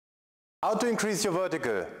How to increase your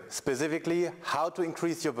vertical, specifically how to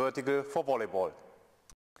increase your vertical for volleyball.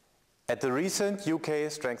 At the recent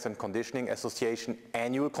UK Strength and Conditioning Association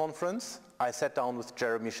annual conference, I sat down with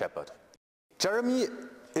Sheppard. Jeremy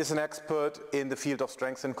is an expert in the field of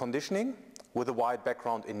strength and conditioning with a wide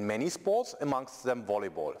background in many sports, amongst them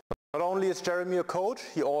volleyball. Not only is Jeremy a coach,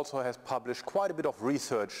 he also has published quite a bit of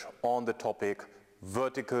research on the topic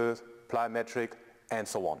vertical, plyometric and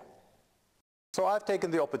so on. So I've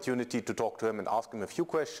taken the opportunity to talk to him and ask him a few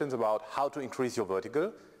questions about how to increase your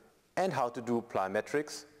vertical and how to do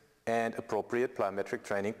plyometrics and appropriate plyometric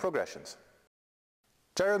training progressions.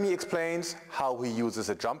 Jeremy explains how he uses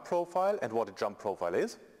a jump profile and what a jump profile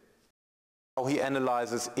is, how he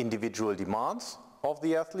analyzes individual demands of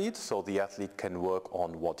the athlete so the athlete can work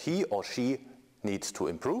on what he or she needs to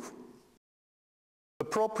improve,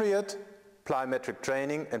 appropriate plyometric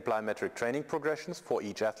training and plyometric training progressions for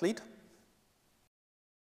each athlete.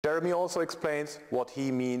 Jeremy also explains what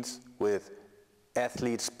he means with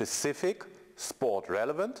athlete-specific,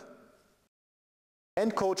 sport-relevant,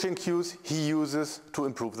 and coaching cues he uses to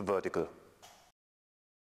improve the vertical.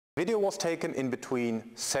 The video was taken in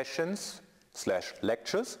between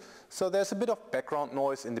sessions/lectures, so there's a bit of background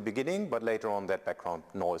noise in the beginning, but later on that background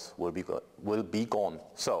noise will be gone.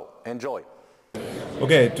 So, enjoy.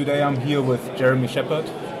 Okay, today I'm here with Jeremy Sheppard.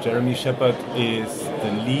 Jeremy Sheppard is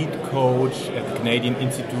the lead coach at the Canadian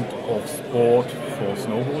Institute of Sport for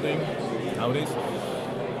snowboarding nowadays.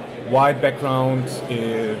 Wide background,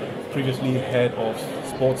 previously head of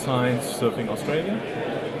sports science surfing Australia.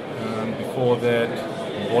 Before that,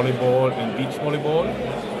 volleyball and beach volleyball,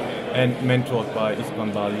 and mentored by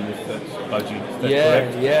Istvan Balji. Is that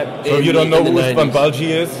correct? Yeah. So if you don't know who Istvan Balji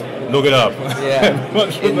is, look it up. Yeah. I'm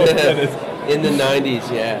not sure what that is. In the 90s,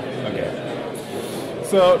 yeah. Okay.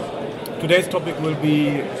 So today's topic will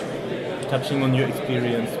be touching on your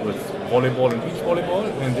experience with volleyball and beach volleyball,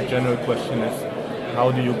 and the general question is,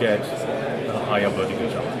 how do you get a higher vertical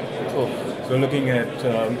jump? Cool. So looking at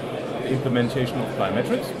implementation of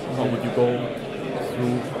plyometrics, how would you go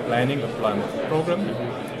through planning a plyometric program?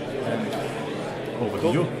 And over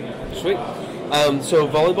to you. Sweet. So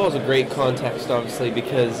volleyball is a great context, obviously,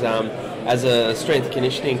 because as a strength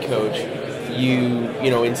conditioning coach, you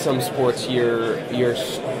know, in some sports you're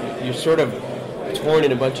sort of torn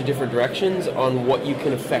in a bunch of different directions on what you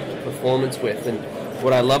can affect performance with. And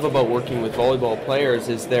what I love about working with volleyball players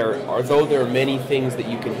is although there are many things that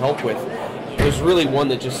you can help with, there's really one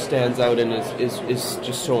that just stands out and is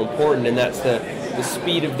just so important, and that's the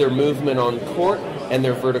speed of their movement on court and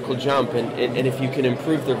their vertical jump. And if you can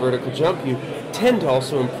improve their vertical jump, you tend to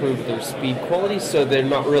also improve their speed quality, so they're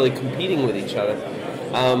not really competing with each other.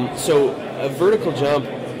 So a vertical jump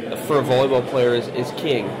for a volleyball player is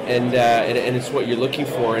king, and it's what you're looking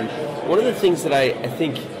for. And one of the things that I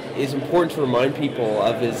think is important to remind people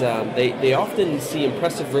of is they often see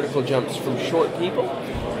impressive vertical jumps from short people,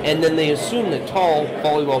 and then they assume that tall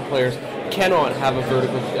volleyball players cannot have a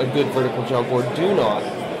good vertical jump, or do not.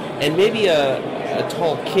 And maybe a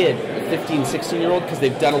tall kid, a 15, 16-year-old, because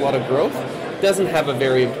they've done a lot of growth, doesn't have a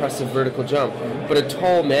very impressive vertical jump. But a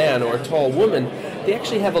tall man or a tall woman, they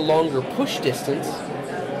actually have a longer push distance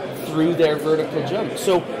through their vertical jump.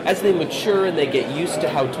 So as they mature and they get used to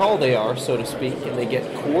how tall they are, so to speak, and they get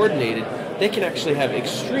coordinated, they can actually have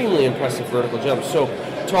extremely impressive vertical jumps. So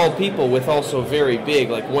tall people with also very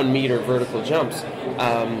big, like 1 meter vertical jumps,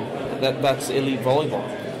 that's elite volleyball.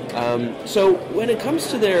 So when it comes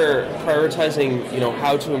to their prioritizing, you know,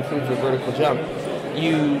 how to improve their vertical jump,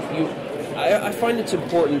 I find it's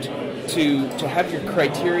important to have your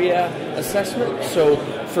criteria assessment. So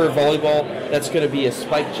for volleyball, that's going to be a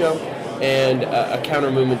spike jump and a counter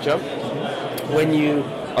movement jump. When you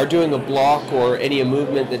are doing a block or any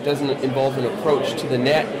movement that doesn't involve an approach to the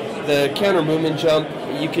net, the counter movement jump,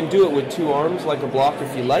 you can do it with 2 arms like a block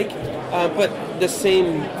if you like, but the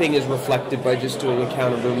same thing is reflected by just doing a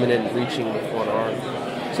counter movement and reaching with 1 arm.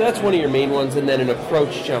 So that's one of your main ones. And then an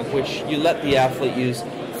approach jump, which you let the athlete use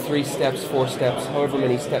 3 steps, 4 steps, however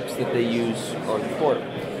many steps that they use on court.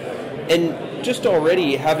 And just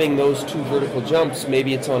already having those 2 vertical jumps,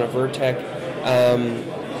 maybe it's on a vertec,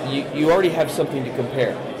 you already have something to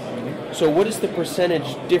compare. So what is the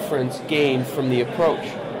percentage difference gained from the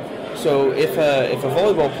approach? So if a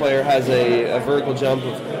volleyball player has a vertical jump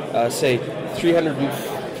of say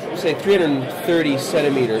 330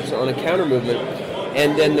 centimeters on a counter movement,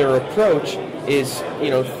 and then their approach is, you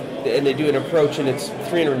know, and they do an approach and it's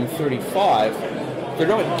 335, they're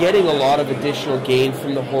not getting a lot of additional gain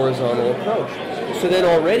from the horizontal approach. So then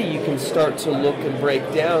already you can start to look and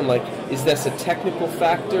break down, like, is this a technical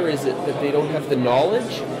factor? Is it that they don't have the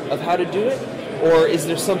knowledge of how to do it? Or is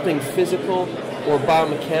there something physical or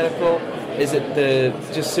biomechanical? Is it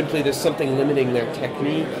just simply there's something limiting their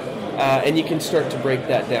technique? And you can start to break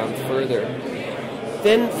that down further.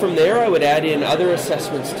 Then from there, I would add in other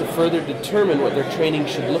assessments to further determine what their training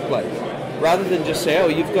should look like. Rather than just say, oh,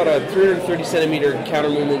 you've got a 330 centimeter counter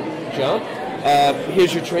movement jump,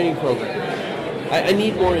 here's your training program. I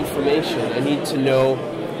need more information. I need to know,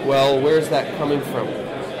 well, where's that coming from?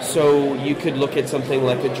 So you could look at something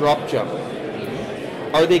like a drop jump.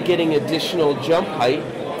 Are they getting additional jump height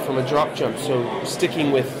from a drop jump? So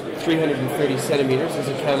sticking with 330 centimeters as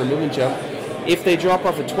a counter movement jump, if they drop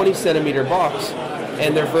off a 20 centimeter box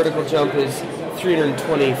and their vertical jump is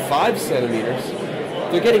 325 centimeters,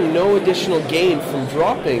 they're getting no additional gain from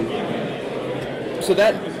dropping. So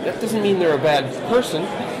that doesn't mean they're a bad person,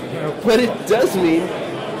 but it does mean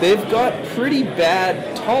they've got pretty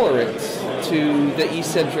bad tolerance to the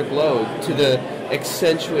eccentric load, to the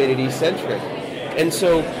accentuated eccentric. And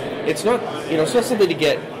so it's not, it's not something to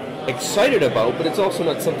get excited about, but it's also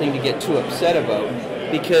not something to get too upset about,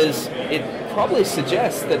 because it probably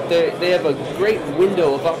suggests that they have a great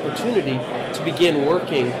window of opportunity to begin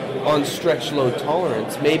working on stretch load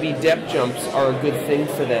tolerance. Maybe depth jumps are a good thing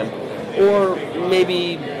for them, or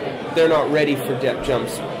maybe they're not ready for depth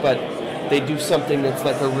jumps, but they do something that's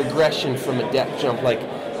like a regression from a depth jump, like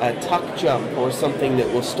a tuck jump or something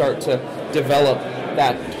that will start to develop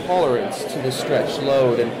that tolerance to the stretch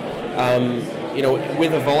load. And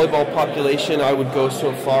with a volleyball population, I would go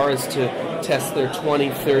so far as to test their 20,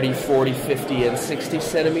 30, 40, 50, and 60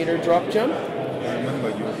 centimeter drop jump. I remember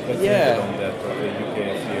you presented on that at the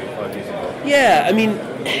UKSCA 5 years ago. Yeah, I mean,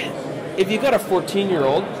 if you've got a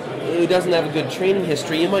 14-year-old who doesn't have a good training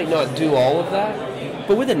history, you might not do all of that.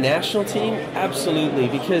 But with a national team, absolutely,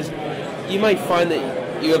 because you might find that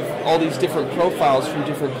you have all these different profiles from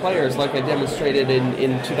different players, like I demonstrated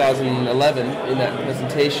in 2011 in that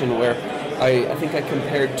presentation, where I think I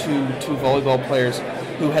compared two volleyball players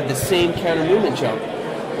who had the same counter movement jump,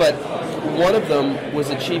 but one of them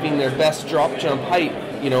was achieving their best drop jump height,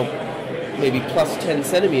 maybe plus 10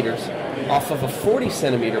 centimeters off of a 40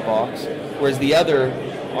 centimeter box, whereas the other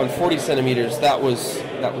on 40 centimeters, that was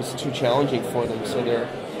too challenging for them, so their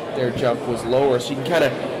jump was lower. So you can kind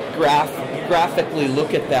of graphically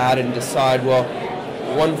look at that and decide, well,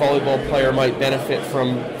 one volleyball player might benefit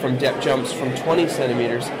from depth jumps from 20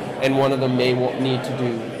 centimeters, and one of them may need to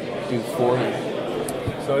do 40.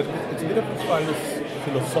 So it's a bit of a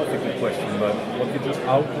philosophical question, but what you just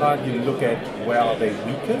outlined, you look at where are they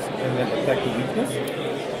weakest and then attack the weakness.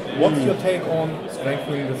 What's your take on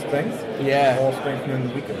strengthening the strengths or strengthening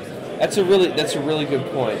the weakness? That's a really good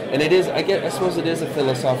point, and it is. I suppose it is a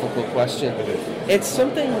philosophical question. It is. It's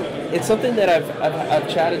something that I've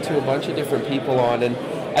chatted to a bunch of different people on, and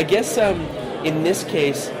I guess in this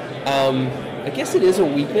case, I guess it is a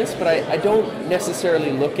weakness, but I don't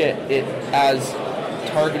necessarily look at it as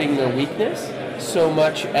targeting their weakness so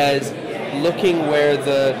much as looking where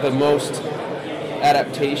the most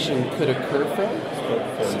adaptation could occur from.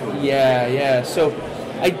 Yeah. So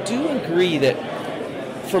I do agree that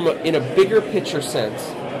in a bigger picture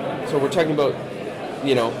sense, so we're talking about,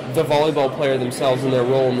 the volleyball player themselves and their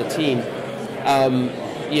role in the team,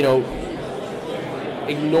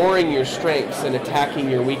 ignoring your strengths and attacking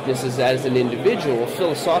your weaknesses as an individual,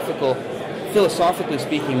 philosophically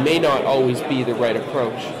speaking, may not always be the right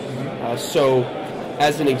approach. So,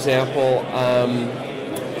 as an example,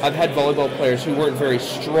 I've had volleyball players who weren't very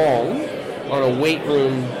strong on a weight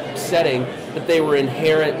room setting, but they were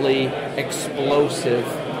inherently explosive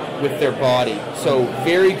with their body. So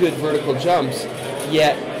very good vertical jumps,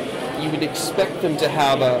 yet you would expect them to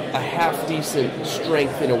have a half-decent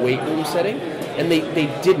strength in a weight room setting, and they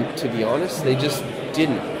didn't, to be honest. They just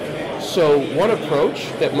didn't. So one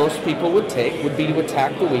approach that most people would take would be to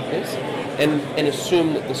attack the weakness and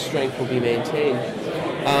assume that the strength will be maintained.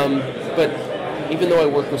 But even though I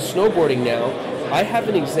work with snowboarding now, I have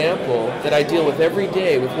an example that I deal with every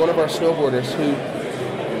day with one of our snowboarders who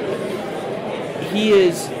he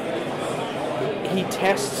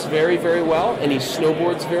tests very, very well, and he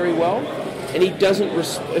snowboards very well, and he doesn't,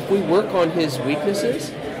 if we work on his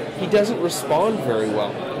weaknesses, he doesn't respond very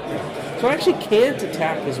well. So I actually can't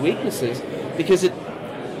attack his weaknesses because it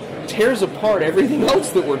tears apart everything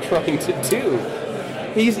else that we're trying to do.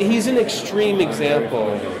 He's an extreme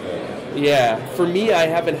example. Yeah, for me, I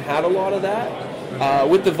haven't had a lot of that.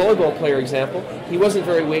 With the volleyball player example, he wasn't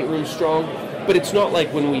very weight room strong, but it's not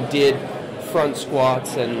like when we did front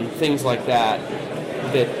squats and things like that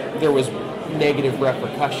there was negative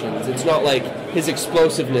repercussions. It's not like his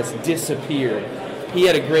explosiveness disappeared. He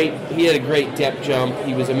had a great depth jump.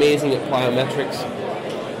 He was amazing at plyometrics.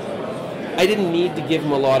 I didn't need to give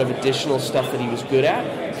him a lot of additional stuff that he was good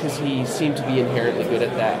at, because he seemed to be inherently good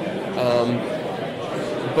at that.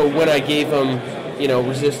 But when I gave him,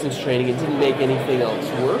 resistance training, it didn't make anything else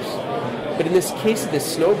worse. But in this case of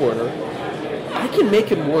this snowboarder, I can make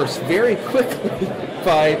him worse very quickly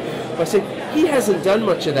by saying, he hasn't done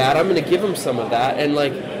much of that, I'm going to give him some of that. And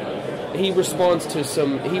he responds to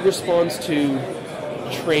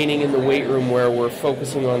training in the weight room where we're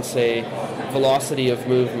focusing on, say, velocity of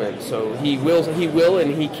movement. So he will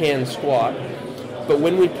and he can squat. But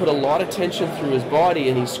when we put a lot of tension through his body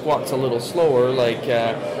and he squats a little slower, like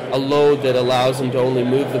a load that allows him to only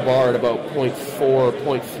move the bar at about 0.4,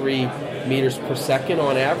 0.3 meters per second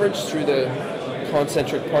on average through the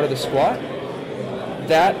concentric part of the squat,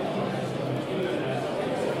 that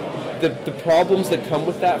the problems that come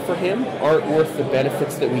with that for him aren't worth the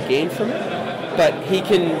benefits that we gain from it. But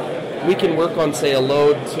we can work on, say, a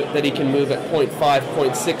load that he can move at 0.5,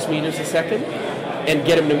 0.6 meters a second and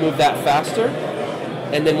get him to move that faster.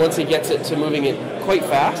 And then once he gets it to moving it quite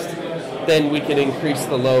fast, then we can increase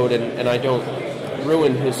the load and I don't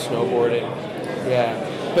ruin his snowboarding. Yeah.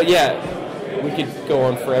 But yeah, we could go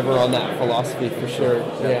on forever on that philosophy for sure.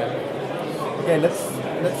 Yeah. Okay, let's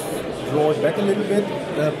draw it back a little bit.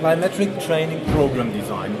 Plyometric training program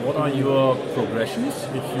design. What are your progressions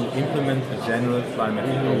if you implement a general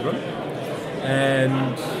plyometric program?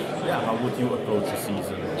 And how would you approach a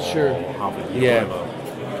season? Sure. Or half a year?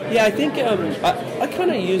 Yeah, I think I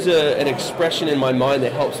kind of use an expression in my mind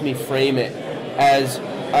that helps me frame it as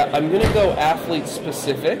I'm going to go athlete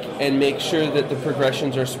specific and make sure that the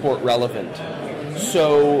progressions are sport relevant.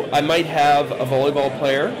 So I might have a volleyball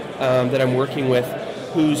player that I'm working with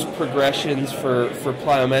whose progressions for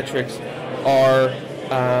plyometrics are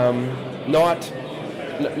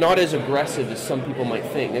not as aggressive as some people might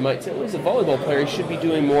think. They might say, well, he's a volleyball player, he should be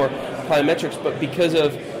doing more plyometrics, but because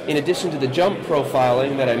of, in addition to the jump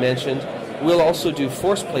profiling that I mentioned, we'll also do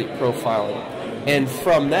force plate profiling. And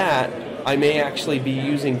from that, I may actually be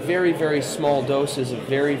using very, very small doses of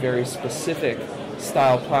very, very specific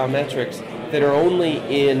style plyometrics that are only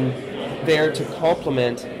there to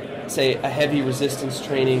complement, say, a heavy resistance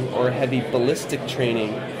training or a heavy ballistic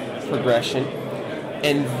training progression.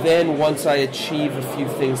 And then once I achieve a few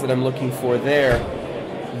things that I'm looking for there,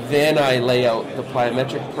 then I lay out the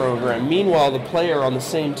plyometric program. Meanwhile, the player on the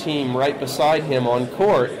same team right beside him on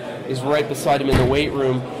court is right beside him in the weight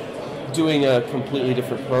room doing a completely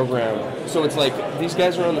different program. So it's like these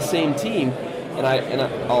guys are on the same team, and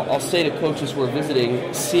I'll say to coaches who are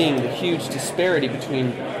visiting, seeing the huge disparity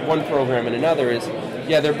between one program and another is,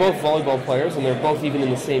 they're both volleyball players and they're both even in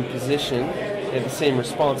the same position, they have the same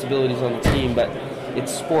responsibilities on the team, but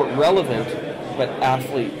it's sport relevant, but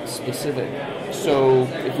athlete specific. So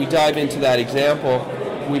if we dive into that example,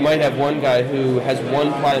 we might have one guy who has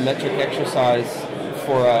one plyometric exercise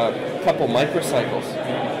for a couple microcycles,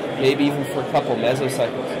 maybe even for a couple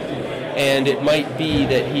mesocycles. And it might be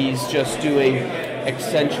that he's just doing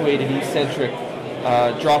accentuated eccentric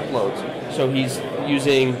drop loads. So he's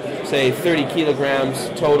using, say, 30 kilograms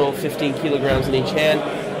total, 15 kilograms in each hand,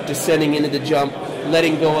 descending into the jump,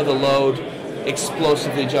 letting go of the load,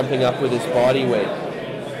 explosively jumping up with his body weight.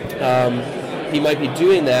 He might be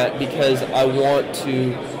doing that because I want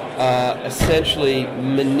to essentially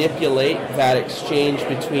manipulate that exchange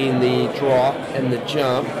between the drop and the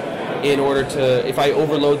jump in order to, if I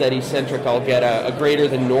overload that eccentric, I'll get a greater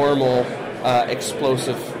than normal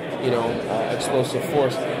explosive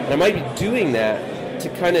force. And I might be doing that to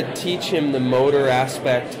kind of teach him the motor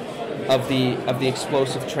aspect of the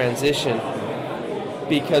explosive transition,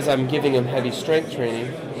 because I'm giving him heavy strength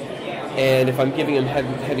training. And if I'm giving him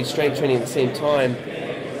heavy strength training at the same time,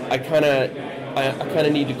 I kind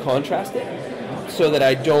of need to contrast it so that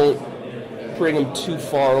I don't bring him too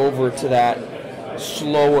far over to that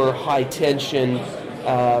slower, high tension,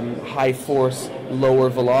 high force, lower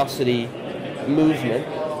velocity movement.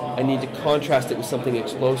 I need to contrast it with something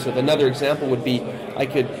explosive. Another example would be I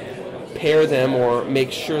could pair them or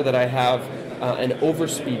make sure that I have an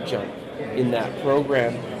overspeed jump in that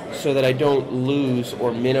program so that I don't lose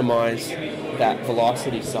or minimize that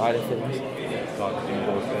velocity side of things.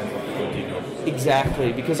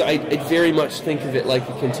 Exactly, because I very much think of it like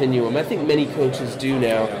a continuum. I think many coaches do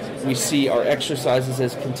now. We see our exercises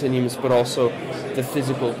as continuums, but also the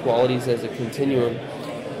physical qualities as a continuum.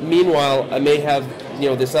 Meanwhile, I may have,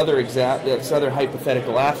 this other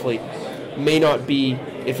hypothetical athlete may not be,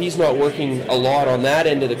 if he's not working a lot on that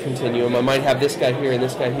end of the continuum, I might have this guy here and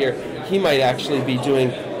this guy here. He might actually be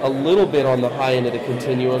doing a little bit on the high end of the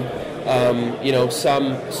continuum,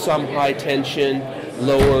 some high tension,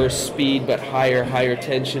 lower speed, but higher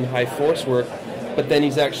tension, high force work. but then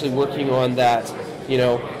he's actually working on that,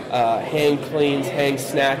 hang cleans, hang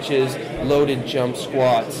snatches, loaded jump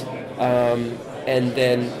squats, and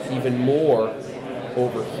then even more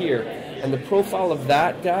over here. And the profile of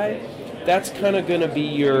that guy, that's kind of going to be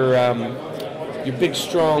your big,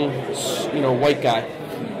 strong, white guy.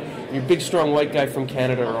 Your big, strong white guy from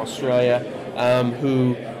Canada or Australia,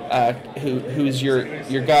 who's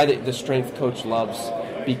your guy that the strength coach loves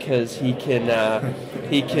because he can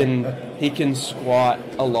squat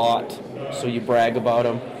a lot, so you brag about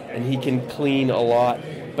him, and he can clean a lot.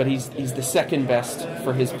 But he's the second best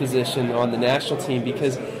for his position on the national team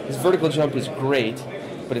because his vertical jump is great,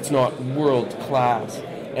 but it's not world class.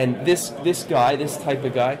 And this type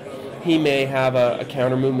of guy, he may have a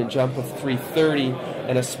counter movement jump of 330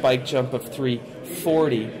 and a spike jump of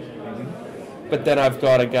 340. But then I've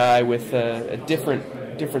got a guy with a different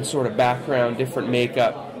sort of background, different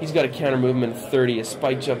makeup. He's got a counter movement of 30, a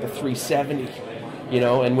spike jump of 370.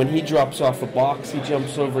 And when he drops off a box, he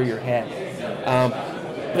jumps over your head.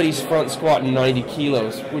 But he's front squatting 90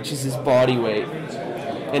 kilos, which is his body weight.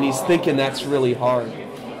 And he's thinking that's really hard,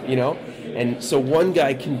 And so one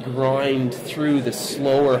guy can grind through the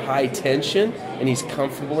slower high tension, and he's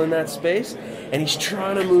comfortable in that space, and he's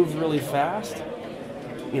trying to move really fast,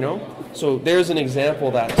 So there's an example,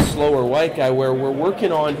 that slower white guy, where we're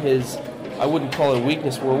working on his, I wouldn't call it a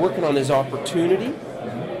weakness, we're working on his opportunity,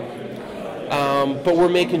 but we're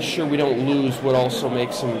making sure we don't lose what also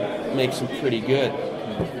makes him pretty good.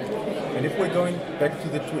 And if we're going back to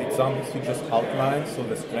the two examples you just outlined, so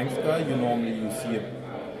the strength guy, you see it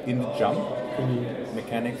in the jump,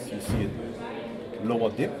 mechanics, you see it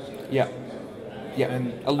lower dip. Yeah.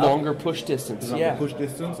 And a longer push distance. Push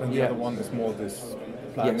distance, and the other one is more this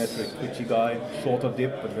plyometric, twitchy guy, shorter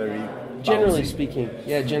dip, but very bouncy. Generally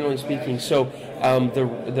speaking. So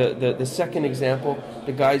the second example,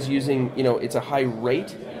 the guy's using, it's a high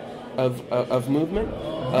rate of movement.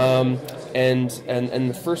 And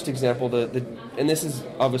the first example, and this is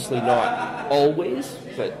obviously not always,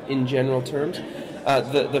 but in general terms,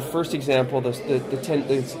 the first example,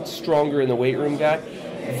 the stronger in the weight room guy,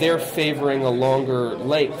 they're favoring a longer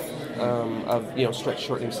length of stretch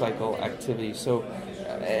shortening cycle activity. So,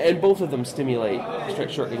 and both of them stimulate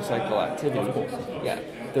stretch shortening cycle activity. Yeah,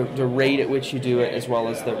 the rate at which you do it, as well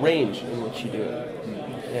as the range in which you do it.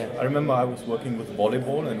 Yeah. I remember I was working with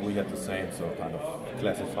volleyball, and we had the same, so kind of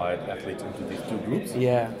classified athletes into these two groups.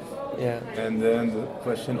 Yeah. And then the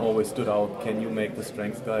question always stood out: can you make the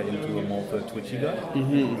strength guy into a more twitchy guy?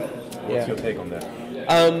 What's your take on that?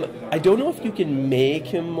 I don't know if you can make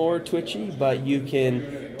him more twitchy, but you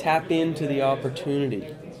can tap into the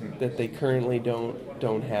opportunity that they currently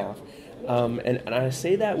don't have. And I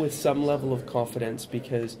say that with some level of confidence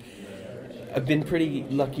because I've been pretty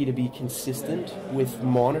lucky to be consistent with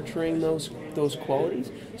monitoring those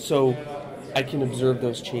qualities, so I can observe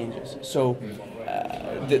those changes. So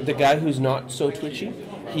the guy who's not so twitchy,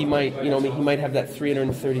 he might have that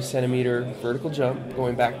 330 centimeter vertical jump,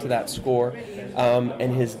 going back to that score,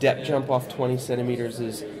 and his depth jump off 20 centimeters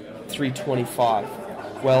is 325.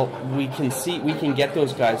 Well, we can get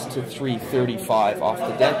those guys to 335 off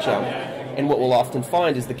the depth jump, and what we'll often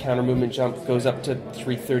find is the counter movement jump goes up to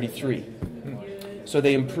 333. So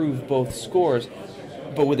they improve both scores,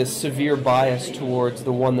 but with a severe bias towards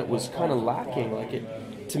the one that was kind of lacking.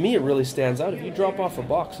 To me, it really stands out. If you drop off a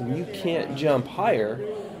box and you can't jump higher,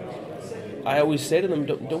 I always say to them,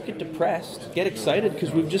 don't get depressed. Get excited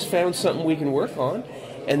because we've just found something we can work on.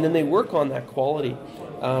 And then they work on that quality.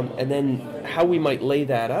 And then how we might lay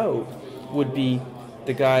that out would be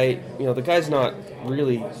the guy's not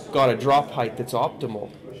really got a drop height that's optimal.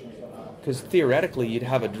 Because theoretically, you'd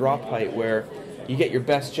have a drop height where you get your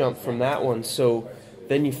best jump from that one. So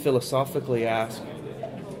then you philosophically ask,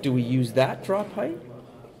 do we use that drop height?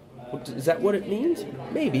 Is that what it means?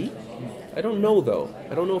 Maybe. I don't know, though.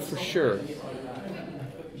 I don't know for sure.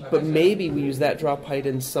 But maybe we use that drop height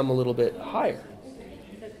and some a little bit higher.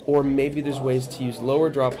 Or maybe there's ways to use lower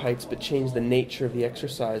drop heights but change the nature of the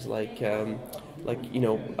exercise, like in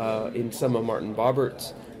some of Martin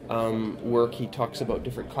Bobbert's work, he talks about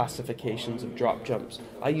different classifications of drop jumps.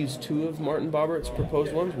 I use two of Martin Bobbert's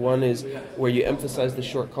proposed ones. One is where you emphasize the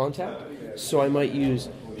short contact, so I might use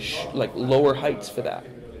lower heights for that.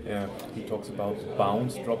 Yeah, he talks about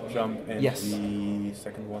bounce, drop jump, and yes. The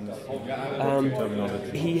second one is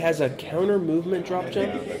terminology. He has a counter movement drop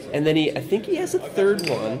jump, and then I think he has a third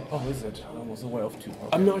one. Oh, is it? I was aware of two.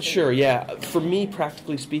 I'm not sure, yeah. For me,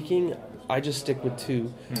 practically speaking, I just stick with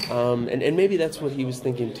two. And maybe that's what he was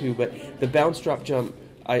thinking too, but the bounce drop jump,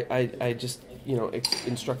 I just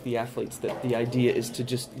instruct the athletes that the idea is to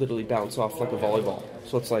just literally bounce off like a volleyball.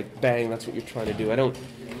 So it's like bang, that's what you're trying to do. I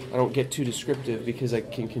don't get too descriptive because I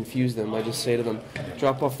can confuse them. I just say to them,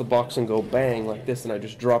 drop off the box and go bang like this, and I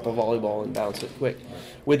just drop a volleyball and bounce it quick.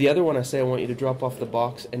 With the other one, I say I want you to drop off the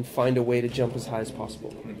box and find a way to jump as high as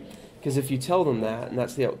possible. Because if you tell them that, and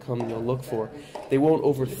that's the outcome you'll look for, they won't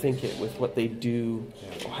overthink it with what they do,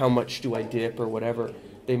 how much do I dip or whatever.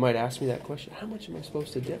 They might ask me that question, how much am I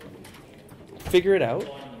supposed to dip? Figure it out,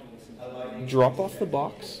 drop off the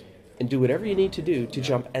box, and do whatever you need to do to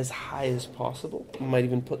jump as high as possible. We might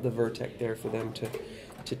even put the vertex there for them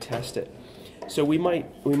to test it. So we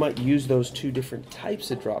might use those two different types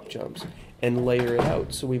of drop jumps and layer it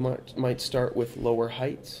out. So we might start with lower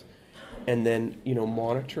heights, and then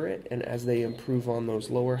monitor it, and as they improve on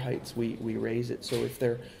those lower heights, we raise it. So if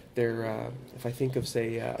if I think of,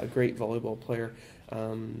 say, a great volleyball player,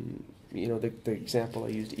 the example I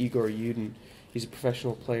used, Igor Yudin, he's a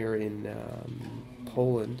professional player in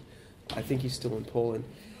Poland. I think he's still in Poland.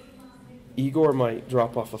 Igor might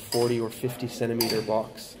drop off a 40 or 50 centimeter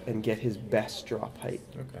box and get his best drop height.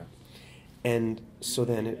 Okay. And so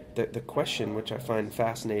then the question, which I find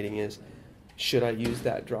fascinating, is, should I use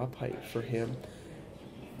that drop height for him?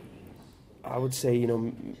 I would say,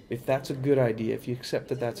 if that's a good idea, if you accept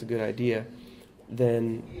that that's a good idea,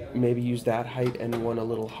 then maybe use that height and one a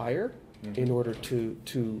little higher in order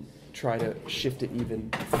to try to shift it even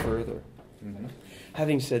further.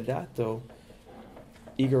 Having said that, though,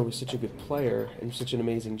 Igor was such a good player and such an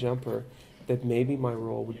amazing jumper that maybe my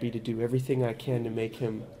role would be to do everything I can to make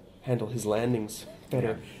him handle his landings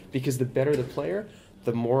better. Because the better the player,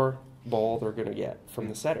 the more ball they're going to get from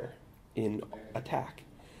the setter in attack.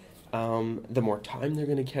 The more time they're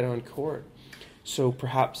going to get on court. So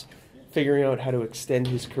perhaps figuring out how to extend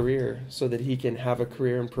his career so that he can have a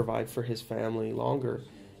career and provide for his family longer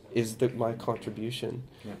is my contribution.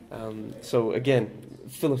 So again,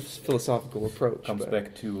 philosophical approach. Comes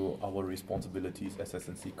back to our responsibilities as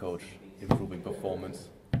S&C coach, improving performance,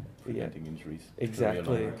 preventing injuries.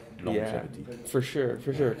 Exactly. Longevity. For sure.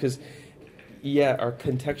 Because our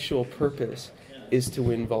contextual purpose is to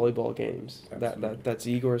win volleyball games. That's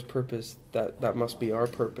Igor's purpose. That must be our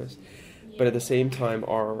purpose. But at the same time,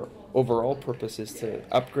 our overall purpose is to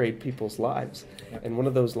upgrade people's lives. And one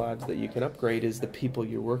of those lives that you can upgrade is the people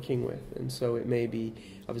you're working with. And so it may be,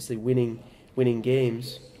 obviously, winning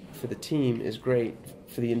games for the team is great,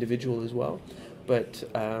 for the individual as well. But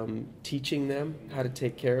teaching them how to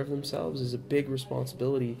take care of themselves is a big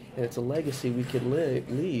responsibility, and it's a legacy we can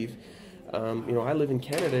leave. I live in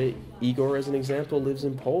Canada. Igor, as an example, lives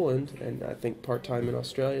in Poland, and I think part-time in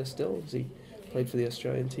Australia still, as he played for the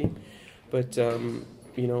Australian team. But,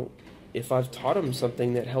 if I've taught him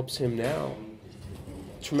something that helps him now,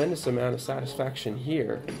 tremendous amount of satisfaction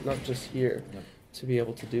here, not just here, to be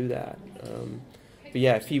able to do that.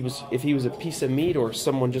 If he was a piece of meat or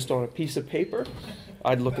someone just on a piece of paper,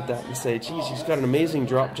 I'd look at that and say, geez, he's got an amazing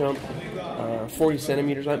drop jump, 40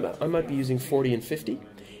 centimeters. I might be using 40 and 50.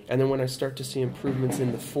 And then when I start to see improvements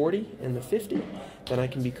in the 40 and the 50, then I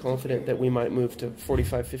can be confident that we might move to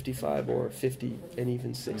 45, 55, or 50 and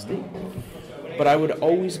even 60. But I would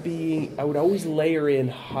always layer in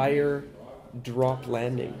higher drop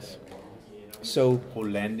landings. So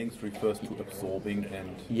landings refers to absorbing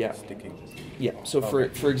and sticking. Yeah. So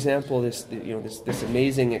for example, this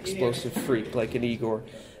amazing explosive freak like an Igor,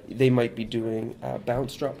 they might be doing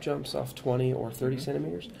bounce drop jumps off 20 or 30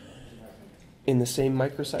 centimeters in the same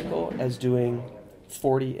microcycle as doing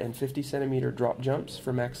 40 and 50 centimeter drop jumps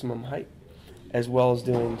for maximum height, as well as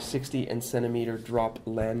doing 60 and centimeter drop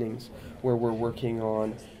landings where we're working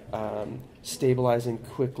on stabilizing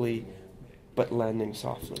quickly but landing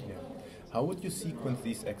softly. How would you sequence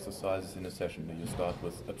these exercises in a session? Do you start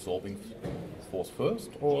with absorbing force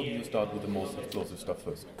first, or do you start with the most explosive stuff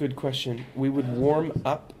first? Good question. We would warm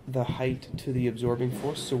up the height to the absorbing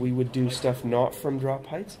force, so we would do stuff not from drop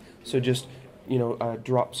heights, so just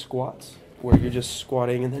drop squats, where you're just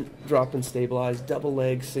squatting and then drop and stabilize, double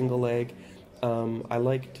leg, single leg. I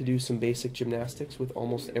like to do some basic gymnastics with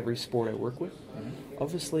almost every sport I work with.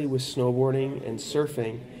 Obviously, with snowboarding and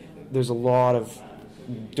surfing, there's a lot of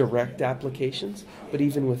direct applications, but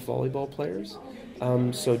even with volleyball players,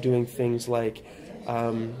 so doing things like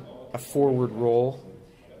a forward roll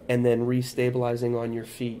and then restabilizing on your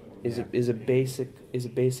feet is a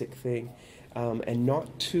basic thing. And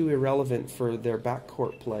not too irrelevant for their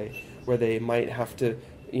backcourt play, where they might have to,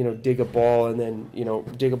 dig a ball and then,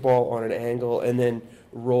 dig a ball on an angle and then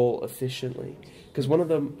roll efficiently. Because one of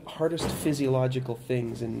the hardest physiological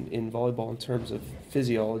things in volleyball in terms of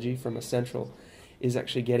physiology from a central is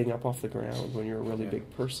actually getting up off the ground when you're a really big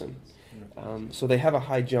person. So they have a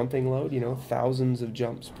high jumping load, thousands of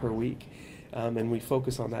jumps per week, and we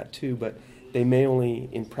focus on that too, but they may only,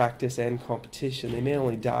 in practice and competition, they may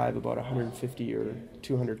only dive about 150 or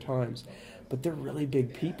 200 times, but they're really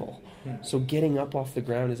big people. So getting up off the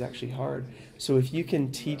ground is actually hard. So if you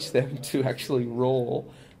can teach them to actually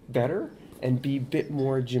roll better and be a bit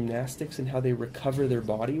more gymnastics in how they recover their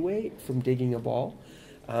body weight from digging a ball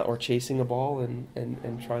or chasing a ball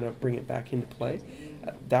and trying to bring it back into play,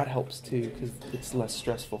 that helps too, because it's less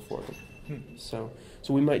stressful for them. So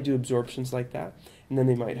we might do absorptions like that, and then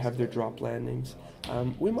they might have their drop landings.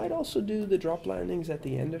 We might also do the drop landings at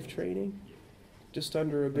the end of training, just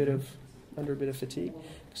under a bit of fatigue.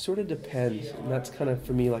 Sort of depends, and that's kind of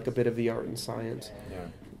for me like a bit of the art and science. Yeah.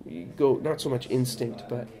 You go not so much instinct,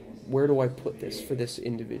 but where do I put this for this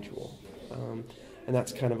individual? And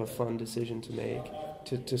that's kind of a fun decision to make,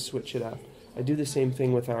 to switch it up. I do the same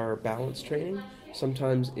thing with our balance training.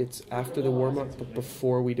 Sometimes it's after the warm-up, but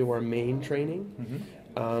before we do our main training,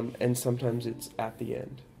 and sometimes it's at the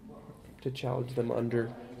end to challenge them under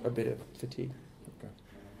a bit of fatigue.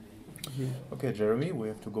 Okay, Jeremy, we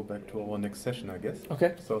have to go back to our next session, I guess.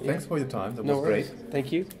 Okay. So thanks for your time. That No was worries. great.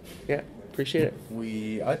 Thank you. Yeah, appreciate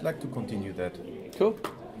it. I'd like to continue that Cool.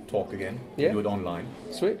 talk again. Yeah. Do it online.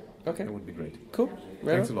 Sweet. Okay. That would be great. Cool.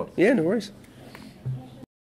 Right Thanks on. a lot. Yeah, no worries.